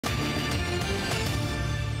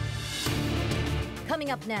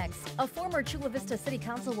Coming up next, a former Chula Vista City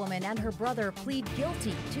Councilwoman and her brother plead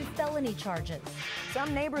guilty to felony charges.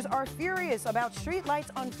 Some neighbors are furious about streetlights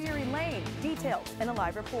on Fury Lane. Details in a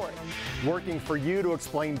live report. Working for you to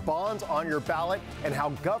explain bonds on your ballot and how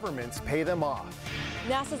governments pay them off.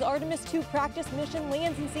 NASA's Artemis II practice mission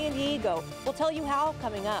lands in San Diego. We'll tell you how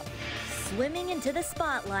coming up. Swimming into the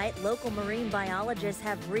spotlight, local marine biologists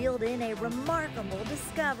have reeled in a remarkable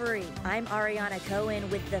discovery. I'm Ariana Cohen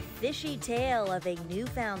with the fishy tale of a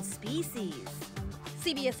newfound species.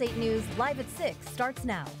 CBS 8 News Live at 6 starts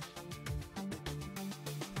now.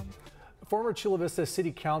 Former Chula Vista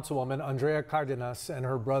City Councilwoman Andrea Cardenas and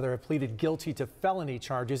her brother have pleaded guilty to felony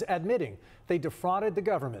charges, admitting they defrauded the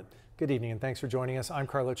government. Good evening and thanks for joining us. I'm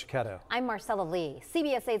Carlo Cicchetto. I'm Marcella Lee.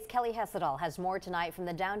 CBS 8's Kelly Hessedal has more tonight from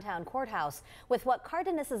the downtown courthouse with what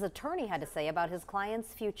Cardenas' attorney had to say about his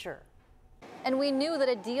client's future. And we knew that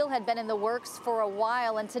a deal had been in the works for a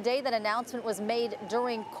while, and today that announcement was made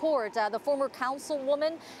during court. The former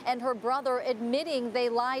councilwoman and her brother admitting they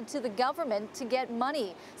lied to the government to get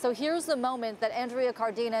money. So here's the moment that Andrea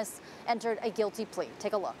Cardenas entered a guilty plea.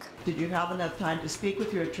 Take a look. Did you have enough time to speak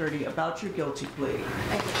with your attorney about your guilty plea?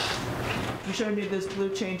 You showed me this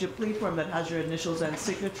blue change of plea form that has your initials and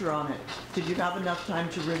signature on it. Did you have enough time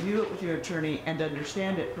to review it with your attorney and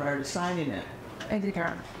understand it prior to signing it? I did, Your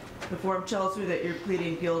Honor. The form tells me that you're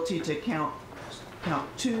pleading guilty to count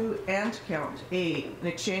 2 and count 8. In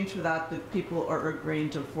exchange for that, the people are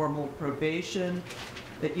agreeing to formal probation,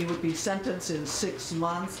 that you would be sentenced in 6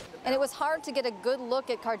 months. And it was hard to get a good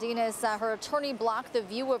look at Cardenas. Her attorney blocked the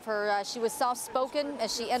view of her. She was soft-spoken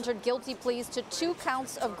as she entered guilty pleas to 2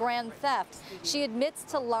 counts of grand theft. She admits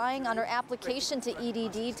to lying on her application to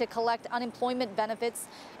EDD to collect unemployment benefits,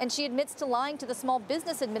 and she admits to lying to the Small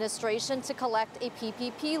Business Administration to collect a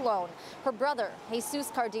PPP loan. Her brother,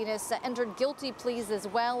 Jesus Cardenas, entered guilty pleas as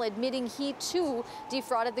well, admitting he too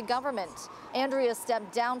defrauded the government. Andrea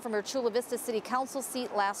stepped down from her Chula Vista City Council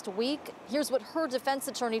seat last week. Here's what her defense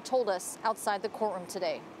attorney told us outside the courtroom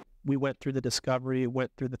today. We went through the discovery,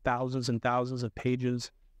 went through the thousands and thousands of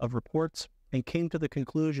pages of reports, and came to the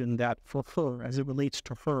conclusion that for her, as it relates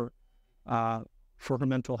to her, for her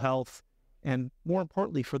mental health, and more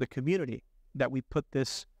importantly for the community, that we put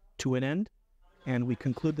this to an end and we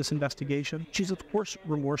conclude this investigation. She's of course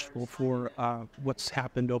remorseful for what's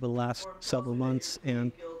happened over the last several months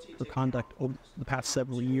and her conduct over the past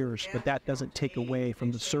several years, but that doesn't take away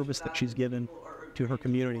from the service that she's given to her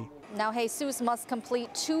community. Now Jesus must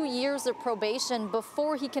complete 2 years of probation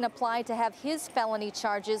before he can apply to have his felony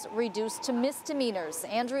charges reduced to misdemeanors.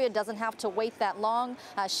 Andrea doesn't have to wait that long.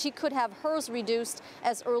 She could have hers reduced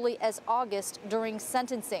as early as August during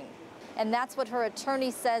sentencing. And that's what her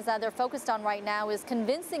attorney says they're focused on right now, is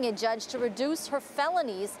convincing a judge to reduce her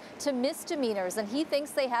felonies to misdemeanors. And he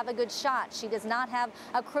thinks they have a good shot. She does not have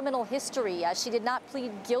a criminal history. She did not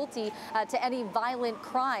plead guilty to any violent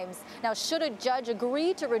crimes. Now, should a judge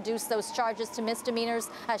agree to reduce those charges to misdemeanors,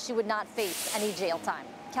 she would not face any jail time.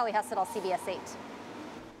 Kelly Hessedal, CBS 8.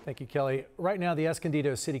 Thank you, Kelly. Right now, the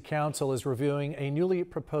Escondido City Council is reviewing a newly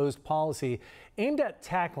proposed policy aimed at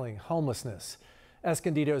tackling homelessness.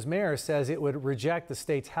 Escondido's mayor says it would reject the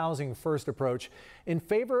state's housing first approach in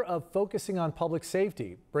favor of focusing on public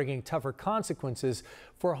safety, bringing tougher consequences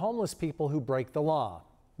for homeless people who break the law.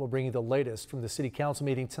 We'll bring you the latest from the city council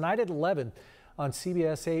meeting tonight at 11 on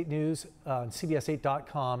CBS 8 News, on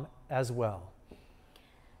CBS8.com as well.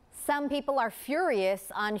 Some people are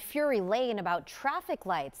furious on Fury Lane about traffic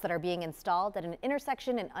lights that are being installed at an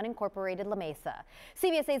intersection in unincorporated La Mesa.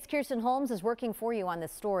 CBS 8's Kirsten Holmes is working for you on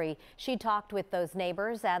this story. She talked with those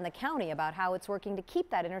neighbors and the county about how it's working to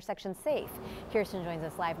keep that intersection safe. Kirsten joins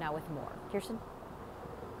us live now with more. Kirsten?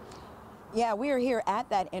 Yeah, we are here at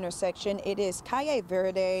that intersection. It is Calle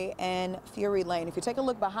Verde and Fury Lane. If you take a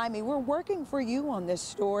look behind me, we're working for you on this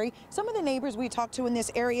story. Some of the neighbors we talked to in this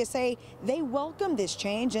area say they welcome this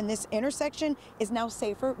change, and this intersection is now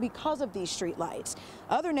safer because of these street lights.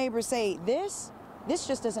 Other neighbors say this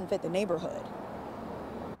just doesn't fit the neighborhood.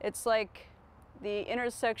 It's like the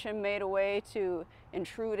intersection made a way to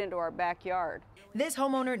intrude into our backyard. This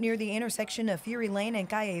homeowner near the intersection of Fury Lane and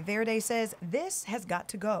Calle Verde says this has got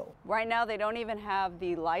to go. Right now they don't even have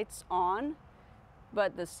the lights on,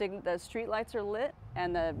 but the street lights are lit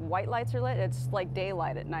and the white lights are lit. It's like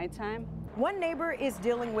daylight at nighttime. One neighbor is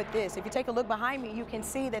dealing with this. If you take a look behind me, you can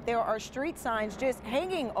see that there are street signs just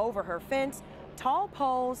hanging over her fence, tall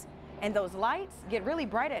poles, and those lights get really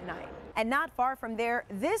bright at night. And not far from there,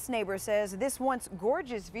 this neighbor says this once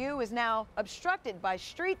gorgeous view is now obstructed by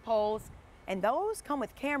street poles, and those come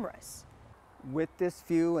with cameras. With this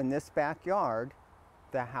view in this backyard,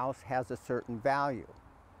 the house has a certain value.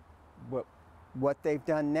 what they've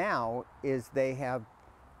done now is they have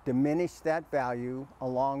diminished that value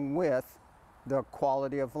along with the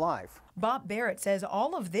quality of life. Bob Barrett says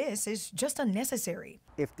all of this is just unnecessary.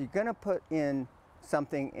 If you're going to put in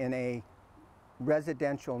something in a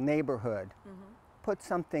residential neighborhood, put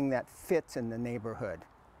something that fits in the neighborhood.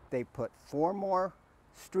 They put 4 more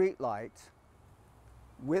street lights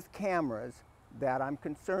with cameras that I'm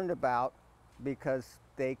concerned about because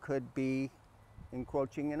they could be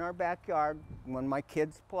encroaching in our backyard when my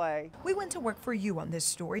kids play. We went to work for you on this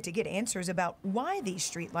story to get answers about why these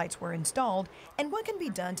street lights were installed and what can be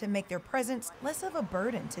done to make their presence less of a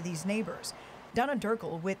burden to these neighbors. Donna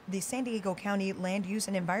Durkle with the San Diego County Land Use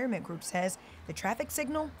and Environment Group says the traffic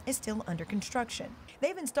signal is still under construction.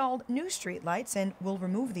 They've installed new street lights and will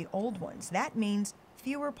remove the old ones. That means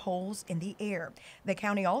fewer poles in the air. The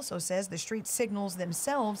county also says the street signals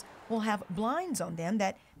themselves will have blinds on them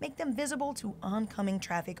that make them visible to oncoming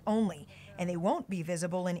traffic only, and they won't be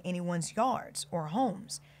visible in anyone's yards or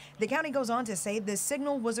homes. The county goes on to say the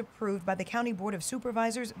signal was approved by the County Board of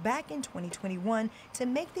Supervisors back in 2021 to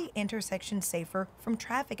make the intersection safer from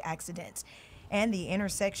traffic accidents. And the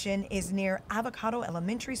intersection is near Avocado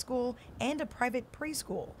Elementary School and a private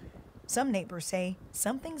preschool. Some neighbors say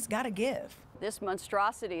something's gotta give. This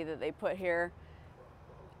monstrosity that they put here,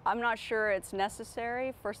 I'm not sure it's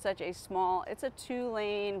necessary for such a small, it's a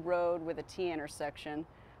 2-lane road with a T intersection.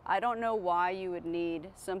 I don't know why you would need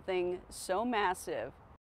something so massive.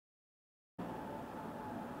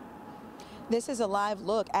 This is a live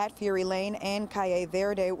look at Fury Lane and Calle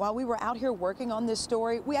Verde. While we were out here working on this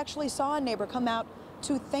story, we actually saw a neighbor come out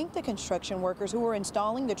to thank the construction workers who were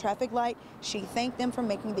installing the traffic light. She thanked them for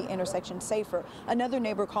making the intersection safer. Another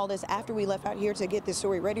neighbor called us after we left out here to get this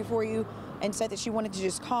story ready for you and said that she wanted to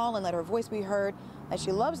just call and let her voice be heard, that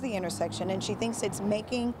she loves the intersection and she thinks it's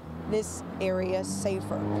making this area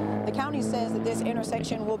safer. The county says that this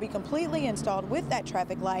intersection will be completely installed with that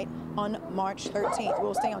traffic light on March 13th.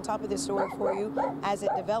 We'll stay on top of this story for you as it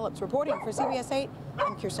develops. Reporting for CBS 8,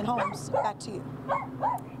 I'm Kirsten Holmes. Back to you.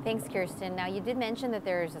 Thanks, Kirsten. Now, you did mention that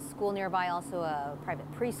there's a school nearby, also a private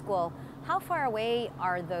preschool. How far away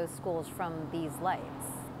are those schools from these lights?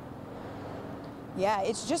 Yeah,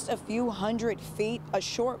 it's just a few hundred feet, a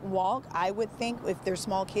short walk. I would think if they're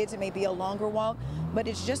small kids, it may be a longer walk, but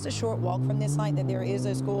it's just a short walk from this light that there is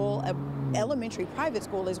a school, an elementary private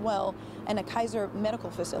school as well, and a Kaiser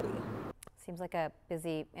medical facility. Seems like a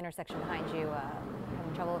busy intersection behind you.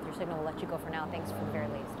 Having trouble with your signal, we'll let you go for now. Thanks for the very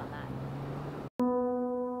latest on that.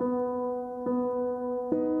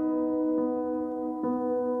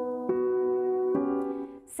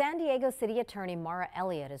 San Diego City Attorney Mara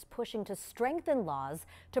Elliott is pushing to strengthen laws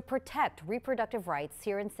to protect reproductive rights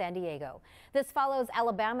here in San Diego. This follows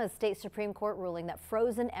Alabama's state Supreme Court ruling that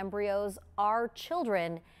frozen embryos are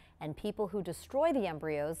children and people who destroy the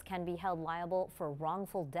embryos can be held liable for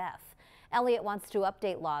wrongful death. Elliott wants to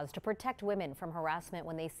update laws to protect women from harassment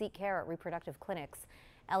when they seek care at reproductive clinics.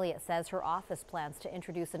 Elliott says her office plans to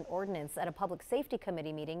introduce an ordinance at a public safety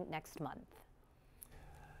committee meeting next month.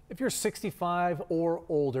 If you're 65 or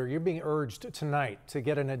older, you're being urged tonight to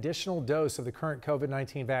get an additional dose of the current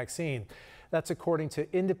COVID-19 vaccine. That's according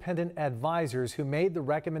to independent advisors who made the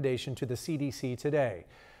recommendation to the CDC today.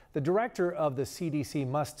 The director of the CDC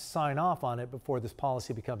must sign off on it before this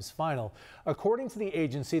policy becomes final. According to the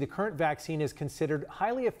agency, the current vaccine is considered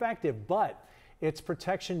highly effective, but its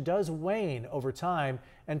protection does wane over time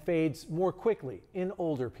and fades more quickly in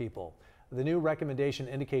older people. The new recommendation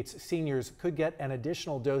indicates seniors could get an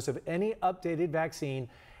additional dose of any updated vaccine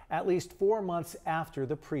at least 4 months after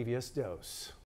the previous dose.